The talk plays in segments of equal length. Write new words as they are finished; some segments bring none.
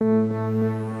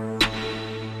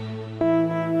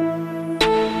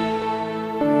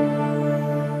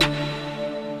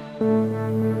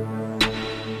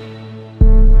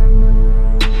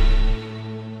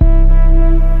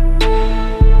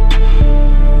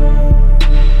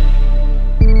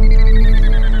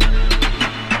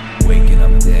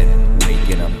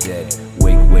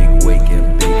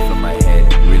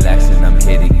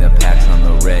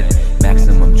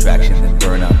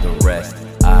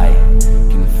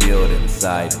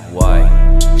inside. Why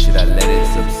should I let it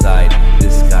subside?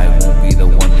 This guy won't be the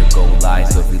one to go lie.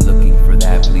 So if you're looking for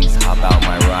that, please hop out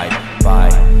my ride. Bye,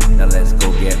 now let's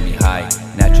go get me high.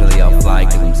 Naturally I'll fly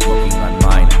cause I'm smoking on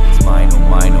mine. It's mine, oh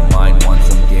mine, oh mine. Once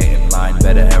I'm getting line,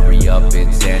 better hurry up,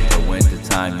 it's Santa winter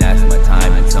time. That's my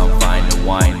time and some fine to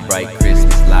wine. Bright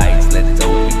Christmas lights, let's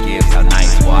open gifts. How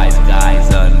nice, wise guys,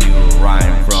 a new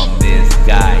rhyme from this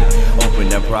guy. Open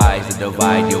the prize to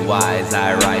divide your wise.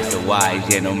 I rise to wise,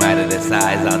 yeah, no matter the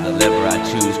size, I'll deliver. I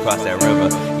choose, cross that river,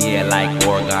 yeah, like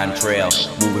Oregon Trail.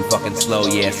 Moving fucking slow,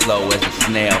 yeah, slow as a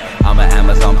snail. I'm an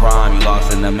Amazon Prime, you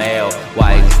lost in the mail.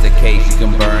 Why is this the case? You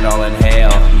can burn all in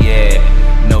hell, yeah.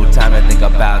 No time to think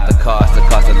about the cost of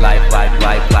life, life.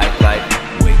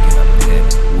 Waking up dead,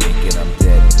 waking up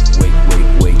dead.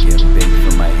 Waking, big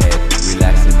from my head.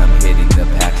 Relaxing, I'm hitting the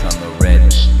packs on the red.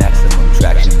 Maximum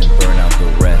traction and burn out the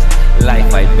rest.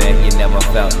 Life, I bet you never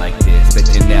felt like this.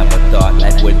 Bet you never thought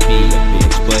life would be a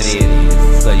bitch, but it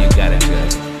is. So you gotta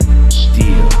just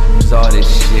deal. Cause all this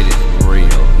shit is real.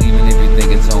 Even if you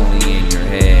think it's only in your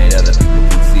head, other people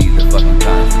can see the fucking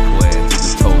consequence.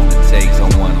 It's a toll it takes on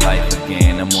one life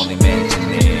again. I'm only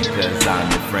mentioning cause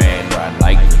I'm your friend, or I'd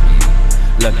like to be.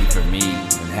 Lucky for me,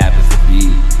 it happens to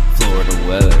be Florida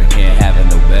weather, can't have it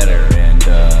no better. And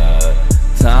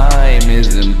time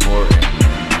is important.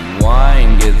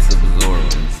 Wine gets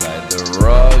absorbed inside the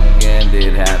rug, and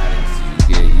it happens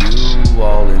to get you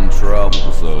all in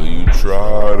trouble. So you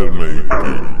try to make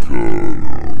it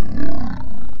good.